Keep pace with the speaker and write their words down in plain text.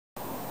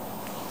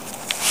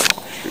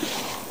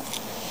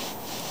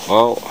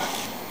Well,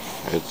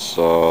 it's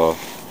what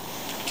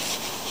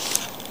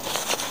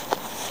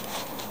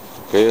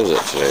day is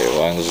it today?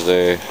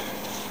 Wednesday.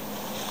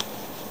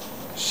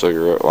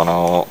 Cigarette went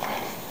out.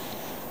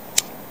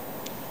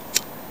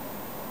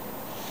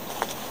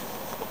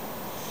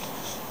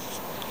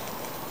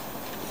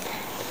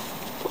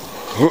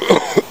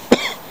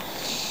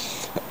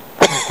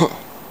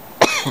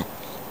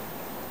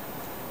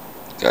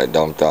 Got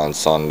dumped on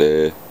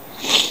Sunday.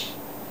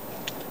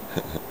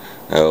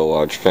 I'll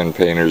watch Finn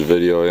Painter's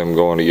video of him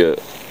going to get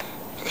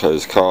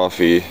his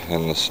coffee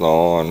in the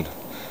snow, and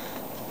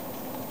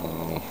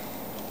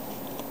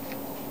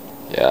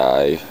yeah,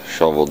 I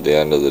shoveled the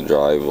end of the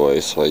driveway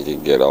so I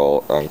could get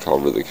out,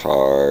 uncover the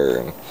car,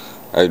 and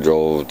I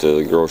drove to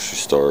the grocery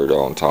store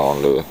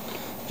downtown to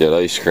get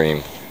ice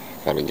cream.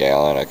 Got a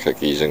gallon of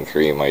cookies and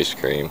cream ice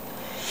cream.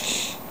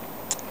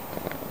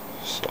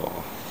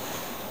 So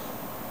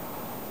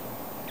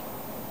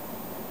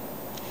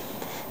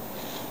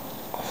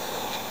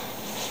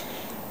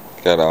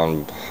got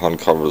to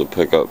uncover the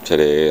pickup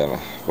today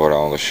and go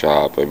down to the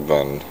shop. I've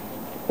been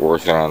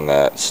working on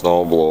that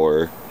snow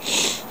blower.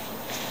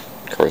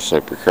 Of course, I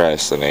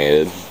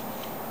procrastinated.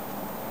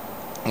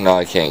 Now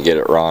I can't get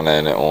it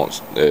running.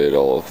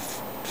 It'll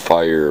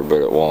fire,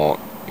 but it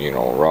won't,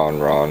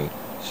 run.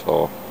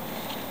 So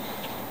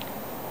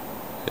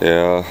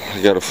yeah,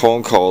 I got a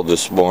phone call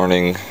this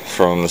morning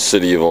from the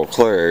city of Eau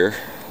Claire,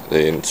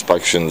 the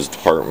inspections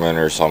department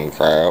or some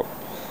crap,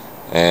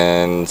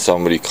 and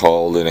somebody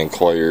called and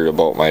inquired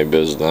about my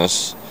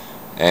business,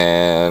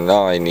 and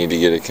now I need to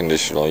get a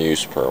conditional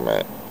use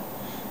permit.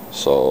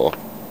 So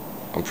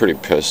I'm pretty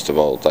pissed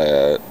about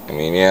that. I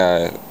mean,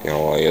 yeah,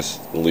 I guess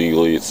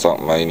legally it's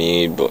something I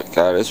need, but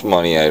God, it's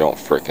money I don't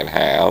frickin'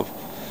 have.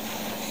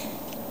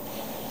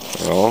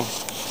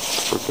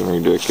 Frickin'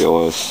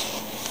 ridiculous.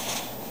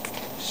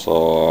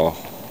 So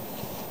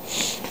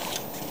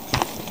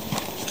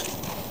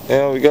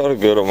yeah, we got a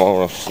good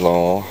amount of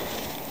snow.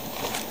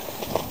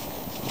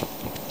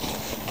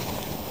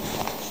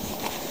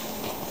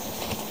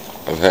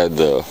 I've had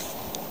you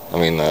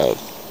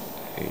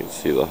can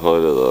see the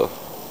hood of the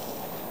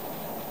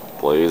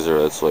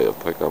Blazer, that's the way the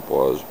pickup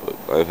was, but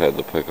I've had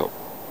the pickup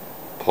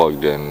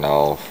plugged in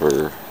now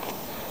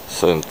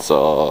since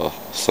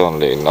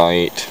Sunday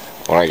night.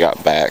 When I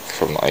got back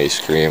from the ice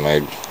cream,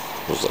 I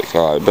was like,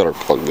 oh, I better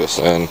plug this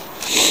in.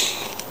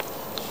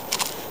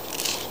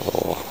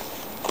 So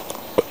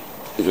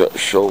I got to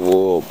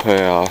shovel a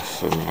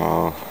path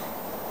and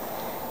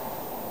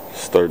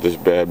start this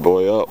bad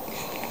boy up.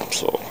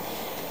 So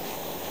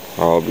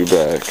I'll be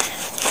back.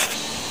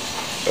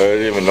 I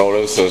didn't even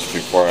notice this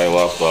before I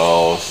left the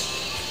house.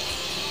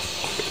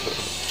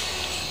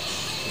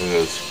 It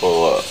is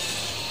full of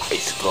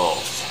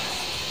icicles.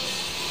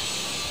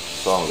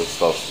 Some of the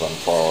stuff's been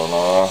falling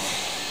off.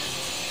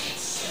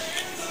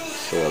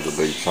 So I have the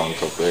big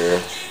chunk up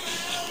there.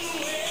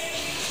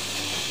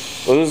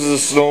 So this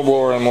is a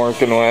snowblower I'm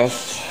working with.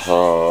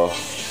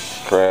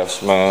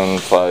 Craftsman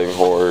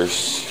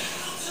 5-horse.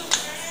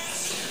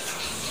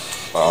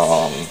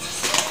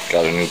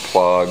 Got a new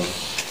plug.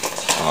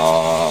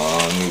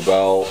 New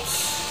belts.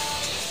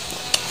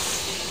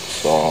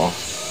 So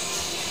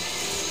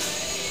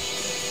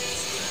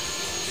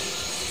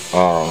I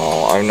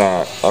don't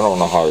know. I don't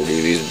know how to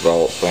do these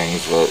belt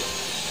things, but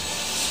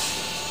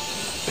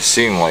they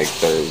seem like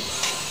they're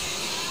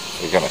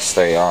gonna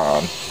stay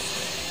on.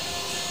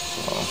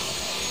 So,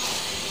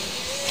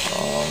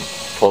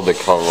 pulled the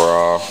cover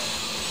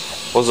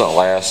off. Wasn't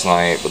last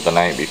night, but the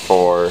night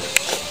before.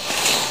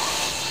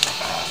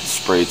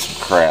 Sprayed some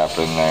crap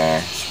in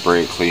there.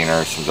 Spray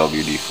cleaner, some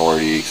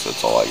WD-40, because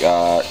that's all I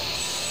got.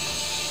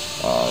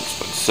 It's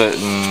been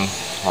sitting.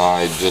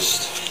 I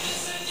just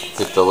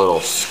hit the little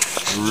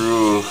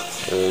screw.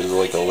 There's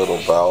like a little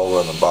valve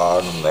on the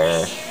bottom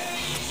there.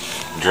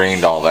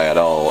 Drained all that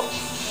out.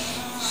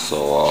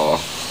 So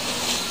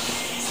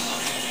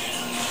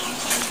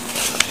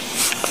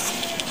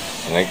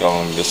I think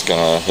I'm just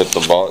gonna hit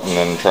the button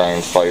and try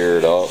and fire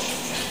it up.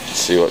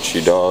 See what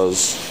she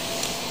does.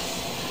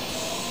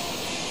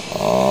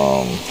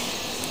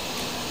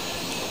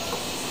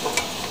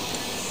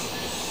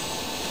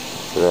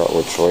 Figure out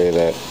which way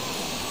that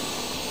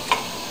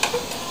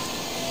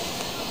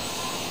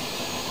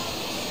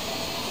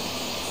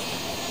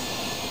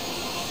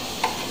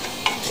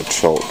the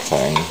choke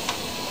thing.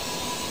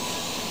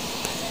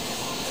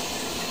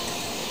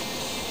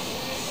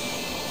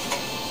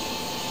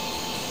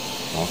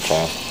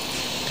 Okay.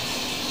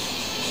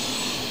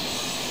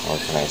 Where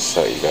can I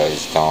set you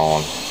guys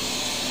down?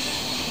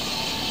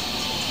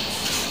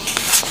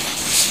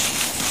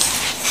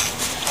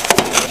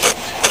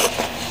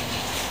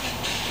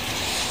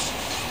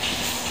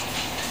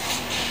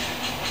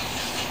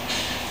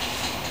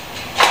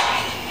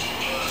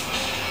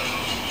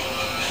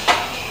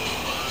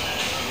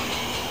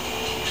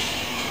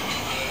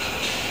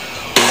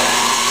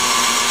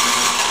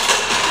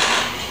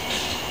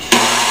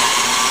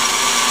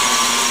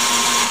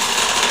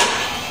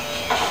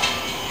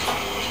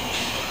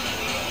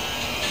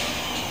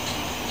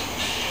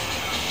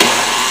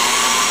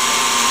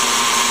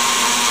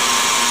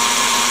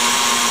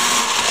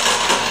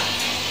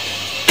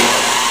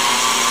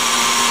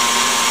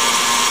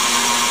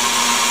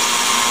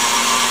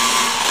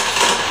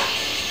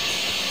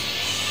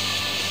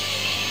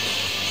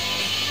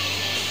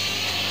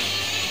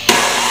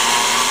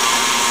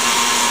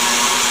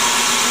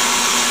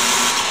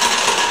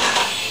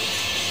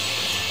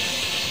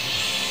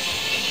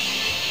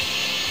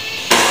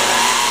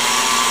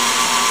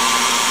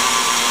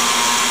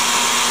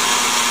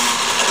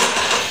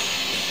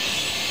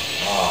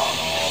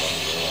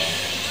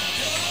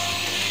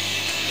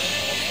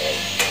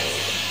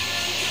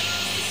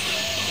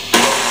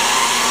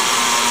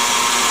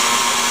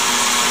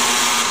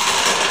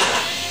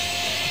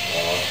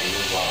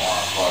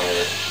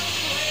 fire.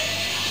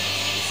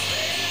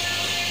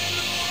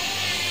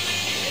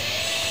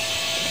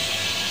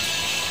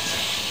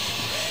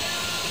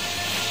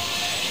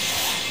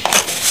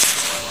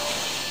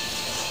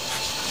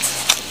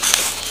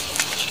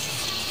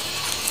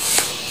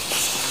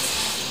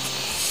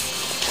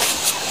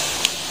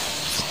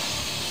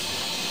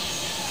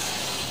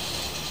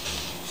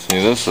 See,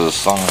 this is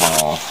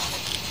somehow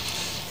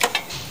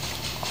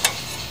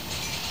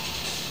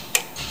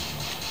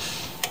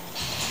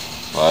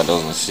that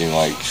doesn't seem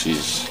like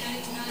she's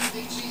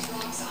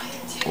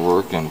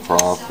working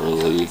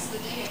properly.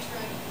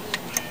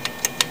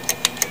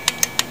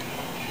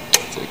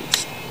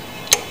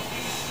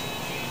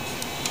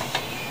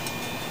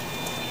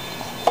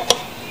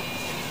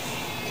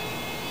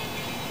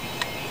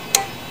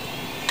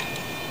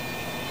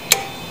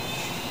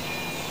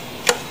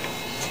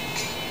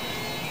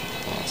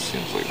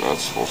 Seems like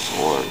that's supposed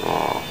to work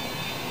off.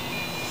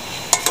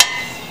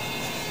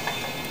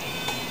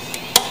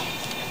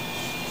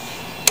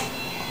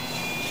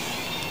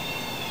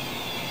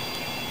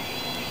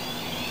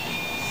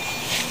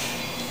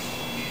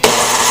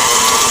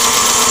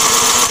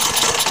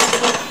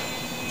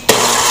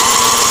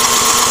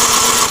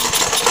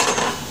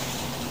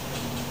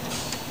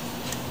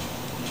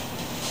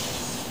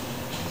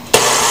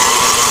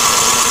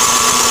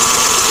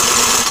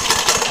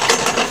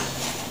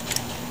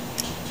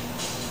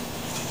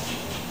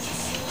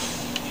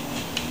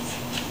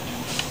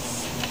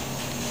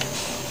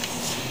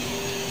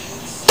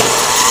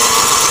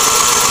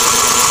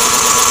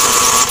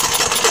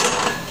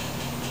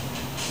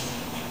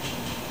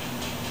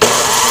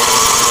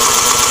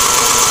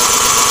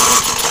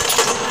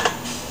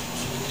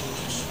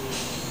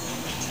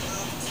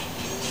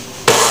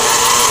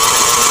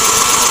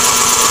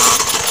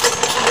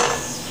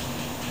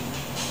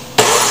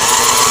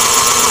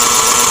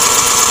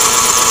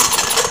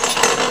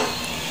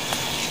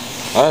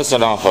 That's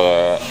enough of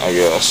that, I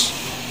guess.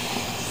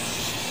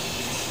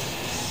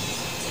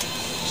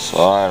 So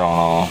I don't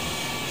know.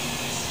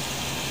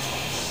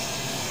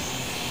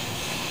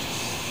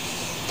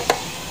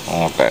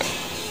 Okay.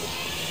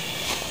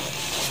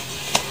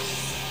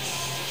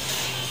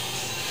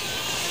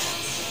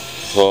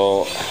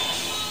 So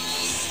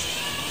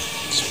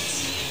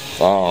I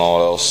don't know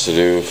what else to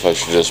do. If I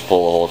should just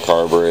pull the whole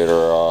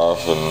carburetor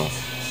off and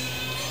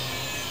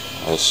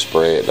just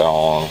spray it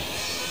down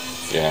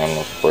again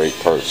with brake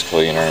parts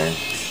cleaner.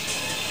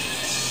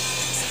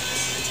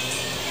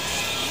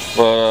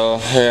 But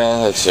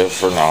yeah, that's it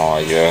for now,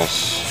 I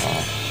guess.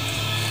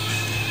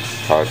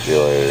 Talk to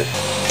you later.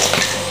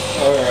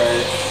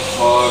 Alright,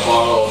 well, I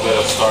bought a little bit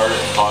of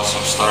bought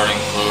some starting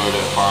fluid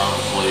at Farm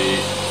and Fleet.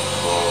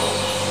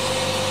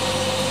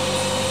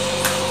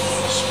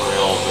 Spray a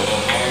little bit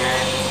in there.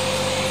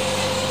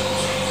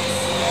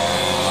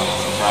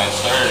 And try and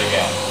start it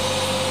again.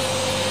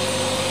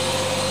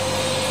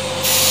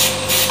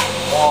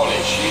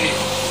 Holy shit.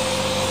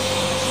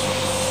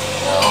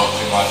 Got a little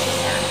too much in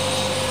there.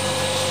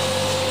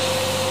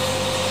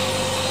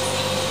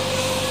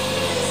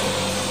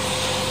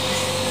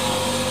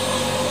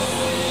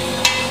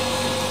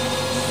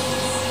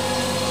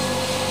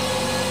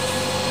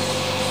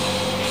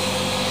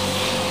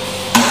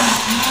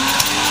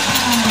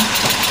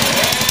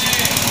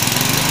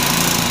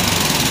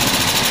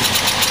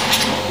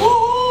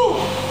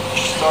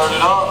 Start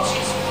it up.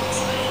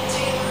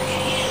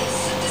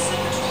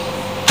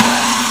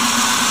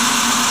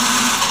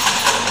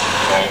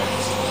 Okay.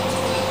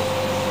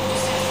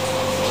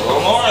 A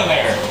little more in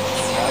there.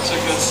 That's a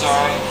good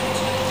sign.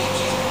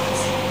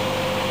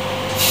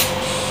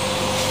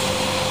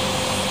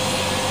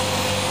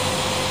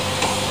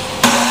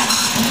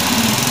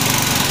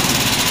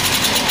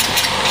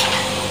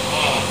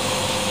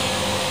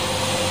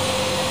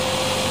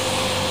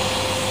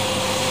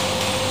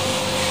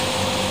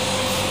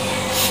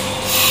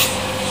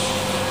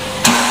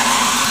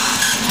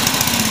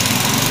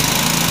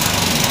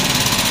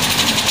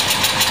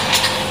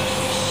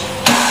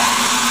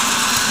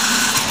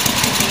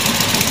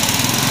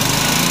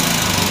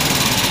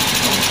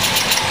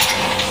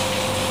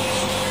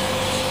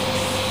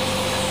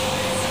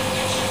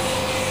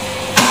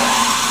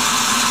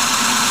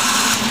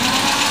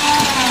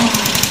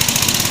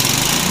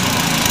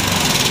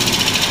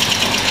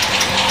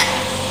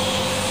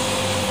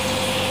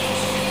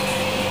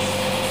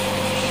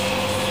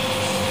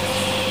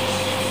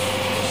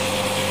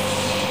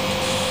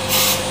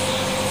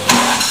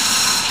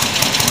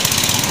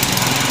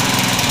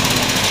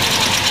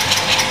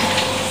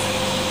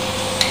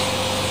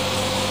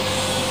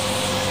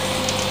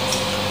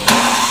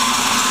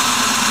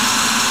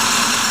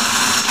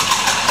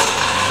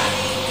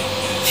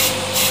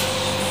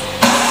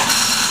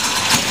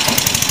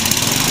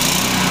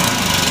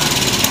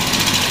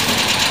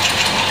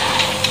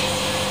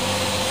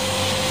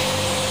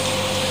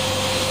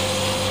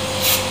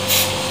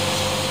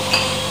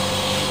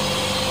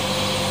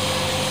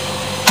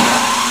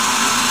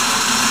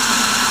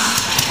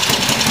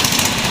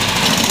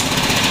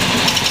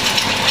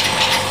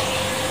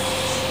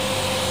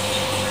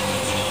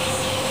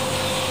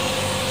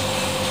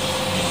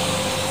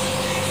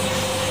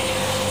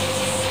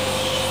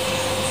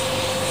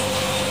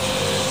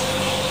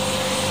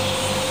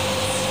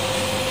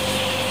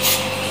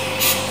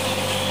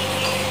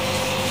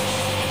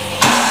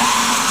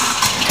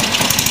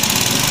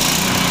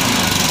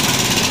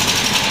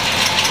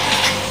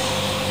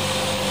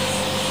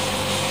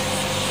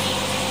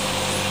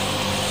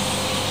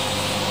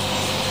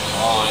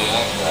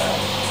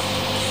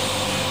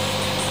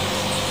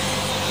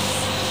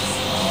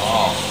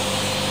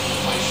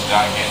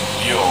 not getting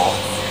fuel.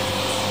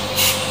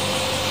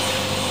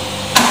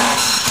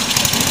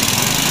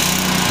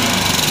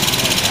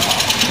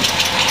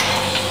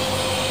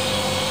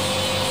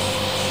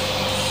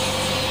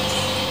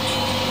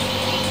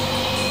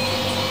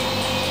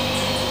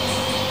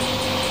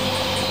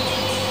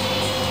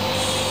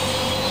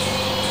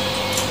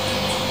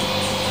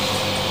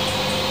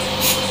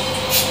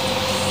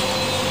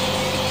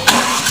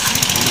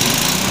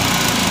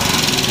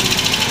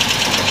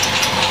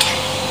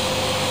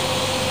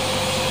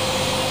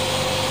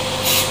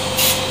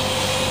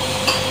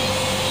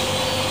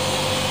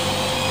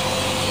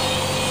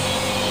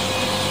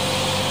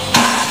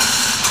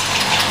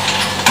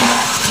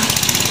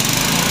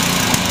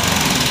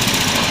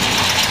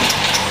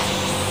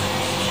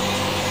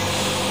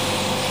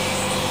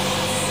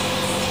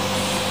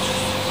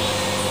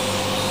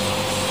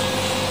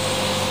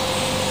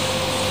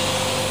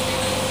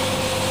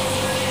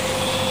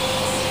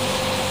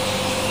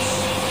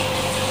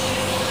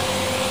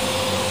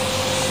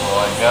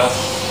 I guess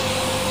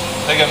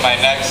thinking my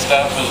next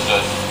step is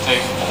to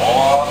take the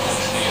bowl off and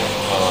see if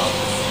the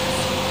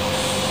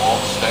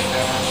bolt's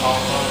sticking or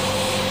something.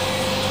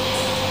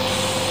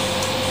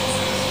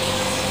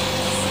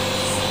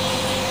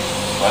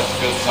 That's a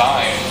good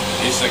sign.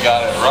 At least I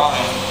got it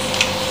running.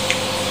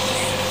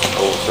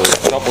 Go for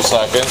a couple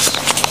seconds.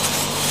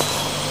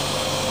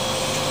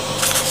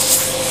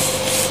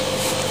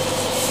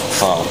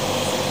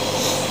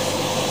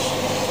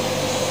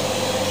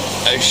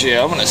 Actually,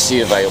 I'm gonna see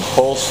if I can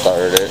pull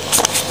start it.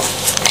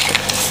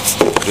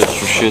 Just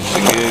for shits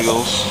and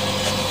giggles.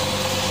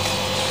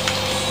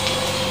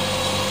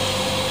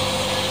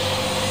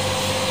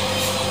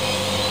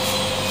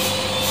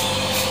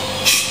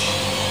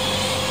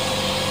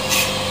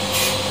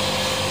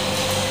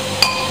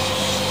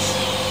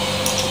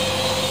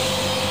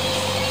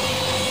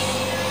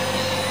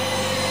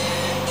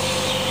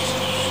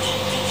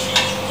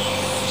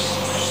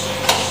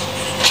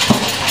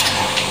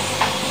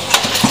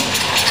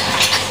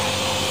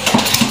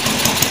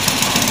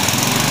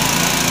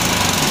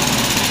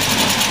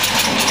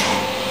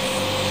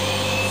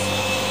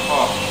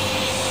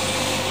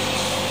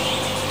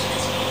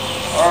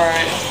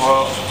 Alright,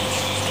 well,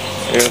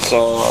 I guess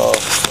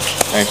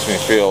makes me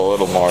feel a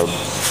little more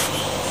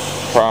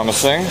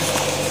promising.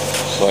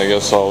 So I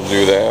guess I'll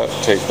do that,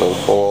 take the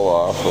bowl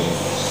off and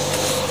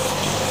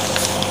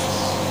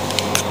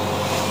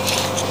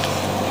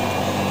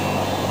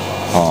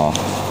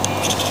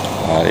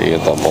how do you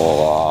get the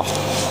bowl off?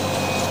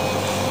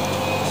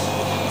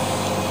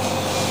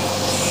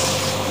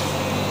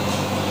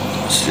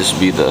 Let's just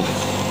be the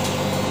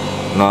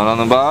nut on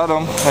the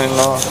bottom and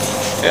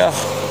yeah.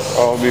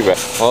 I'll be back.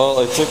 Well,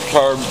 I took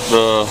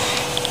the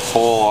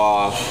bowl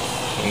off,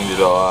 cleaned it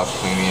off,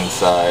 cleaned the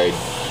inside.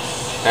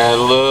 Had a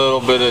little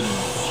bit of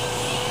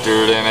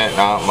dirt in it,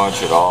 not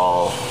much at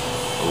all.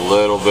 A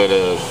little bit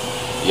of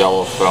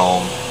yellow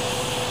film.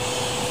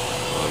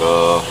 But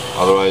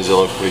otherwise it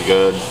looked pretty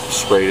good.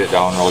 Sprayed it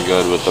down real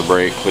good with the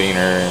brake cleaner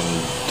and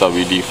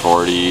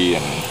WD-40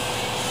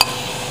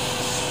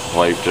 and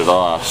wiped it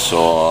off.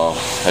 So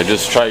I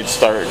just tried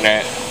starting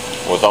it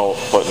without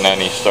putting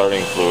any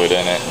starting fluid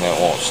in it and it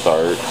won't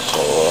start, so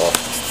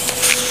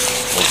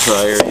we'll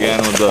try her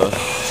again with the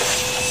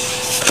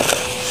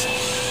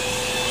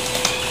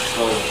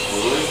starting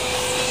fluid.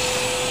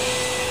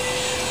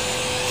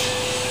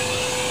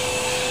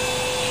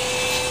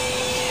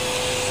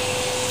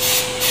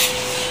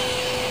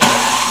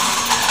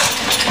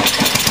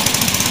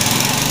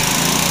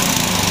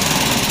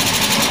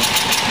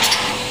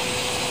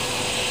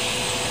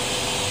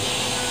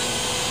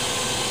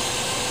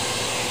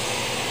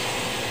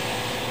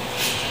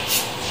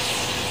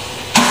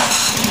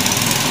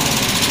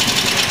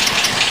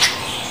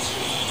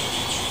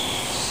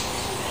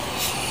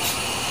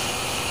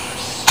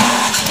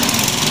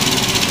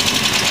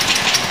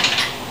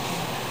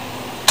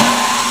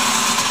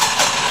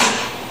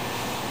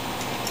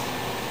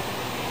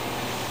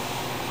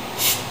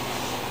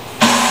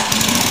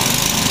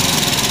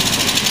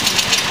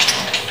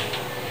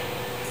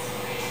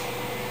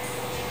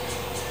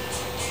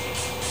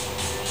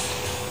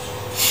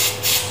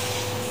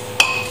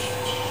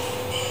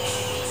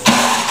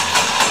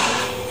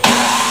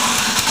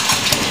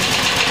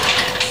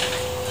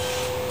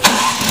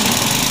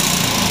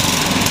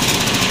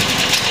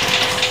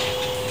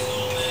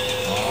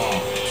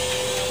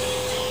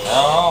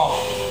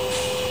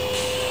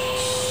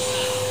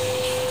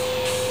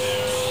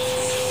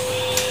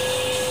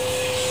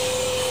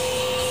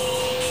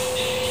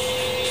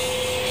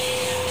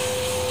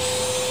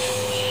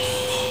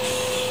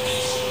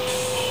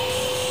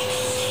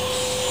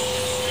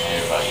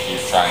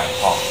 Keep trying to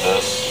pump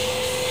this.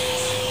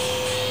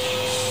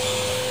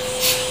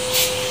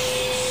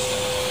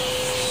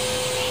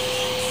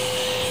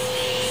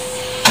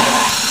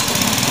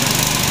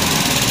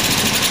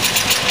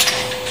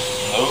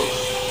 Nope.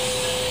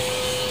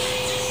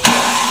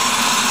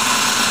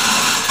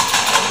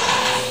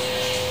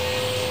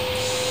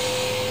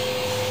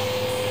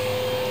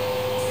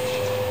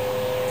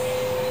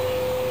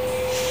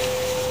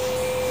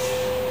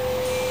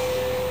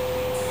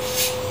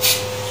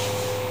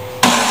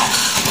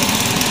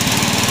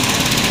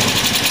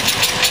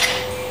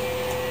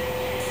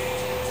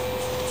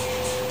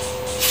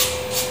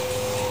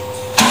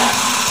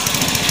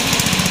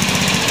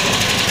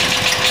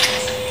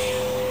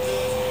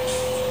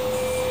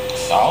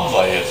 Sounds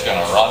like it's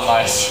gonna run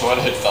nice when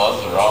it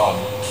does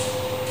run.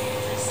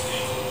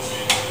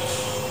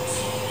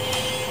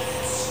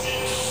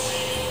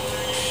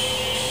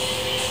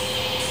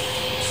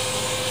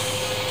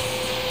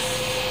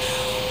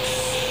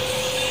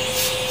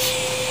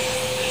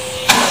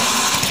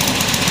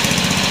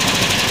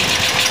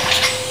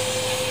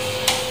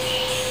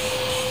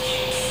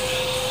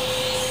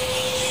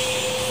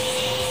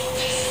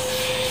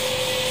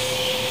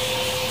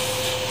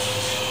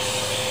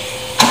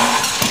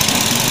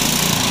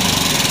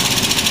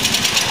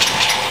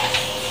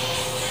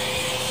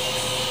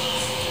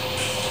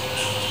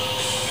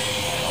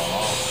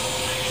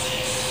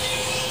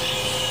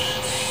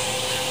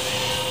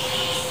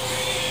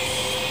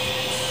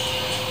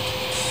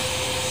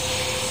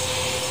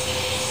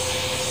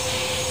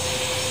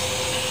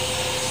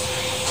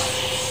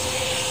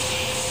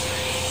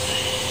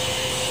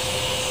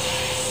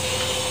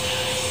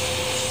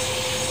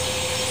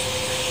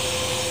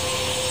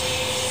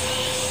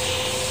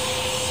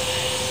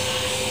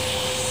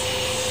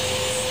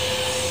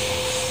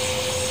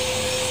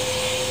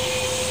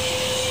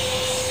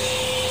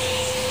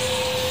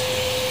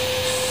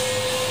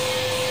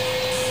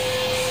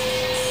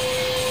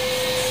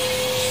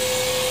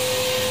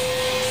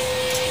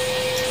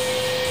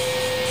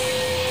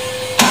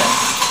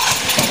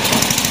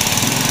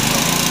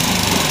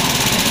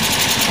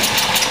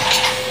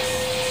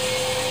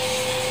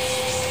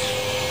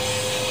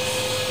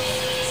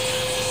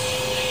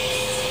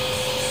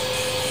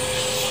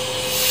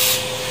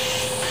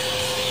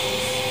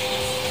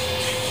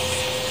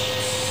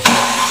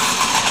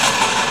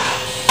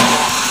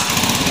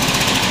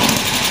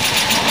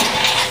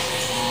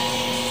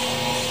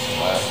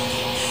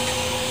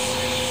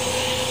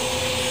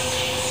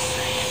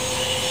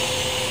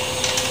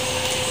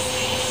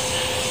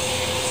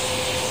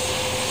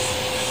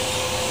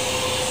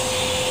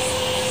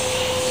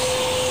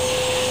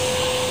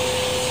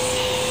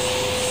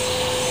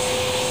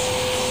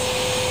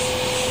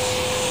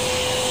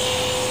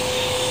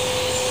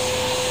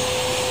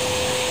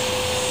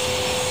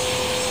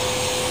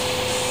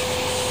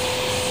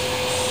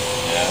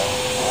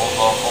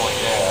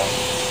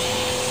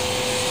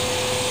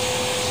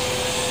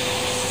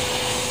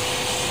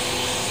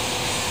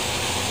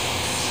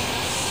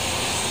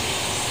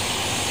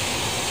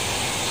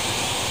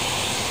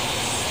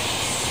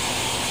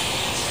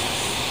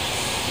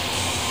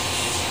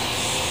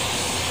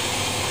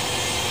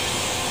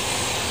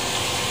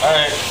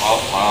 Alright,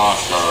 well, I'll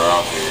start her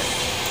out here.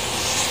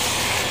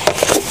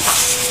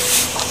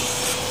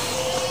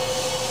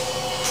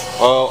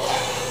 Well,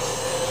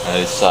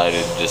 I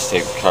decided to just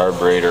take the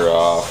carburetor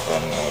off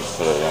and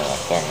put it in a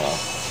thing of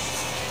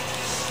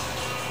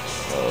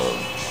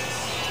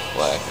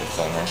lacquer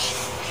thinner.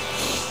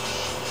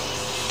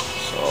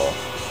 So,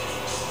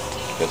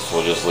 I guess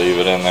we'll just leave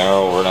it in there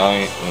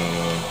overnight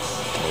and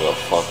we'll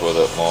fuck with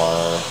it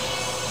more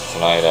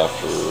tonight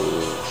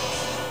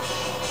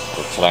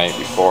tonight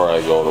before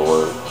I go to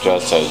work.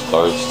 Jess has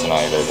darts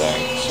tonight, I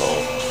think,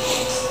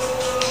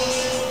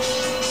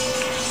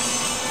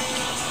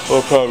 so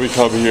we'll probably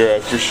come here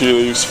after she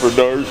leaves for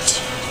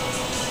darts.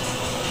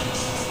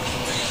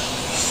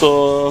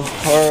 So,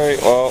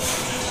 alright, well,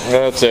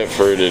 that's it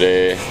for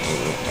today.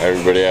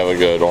 Everybody have a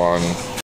good one.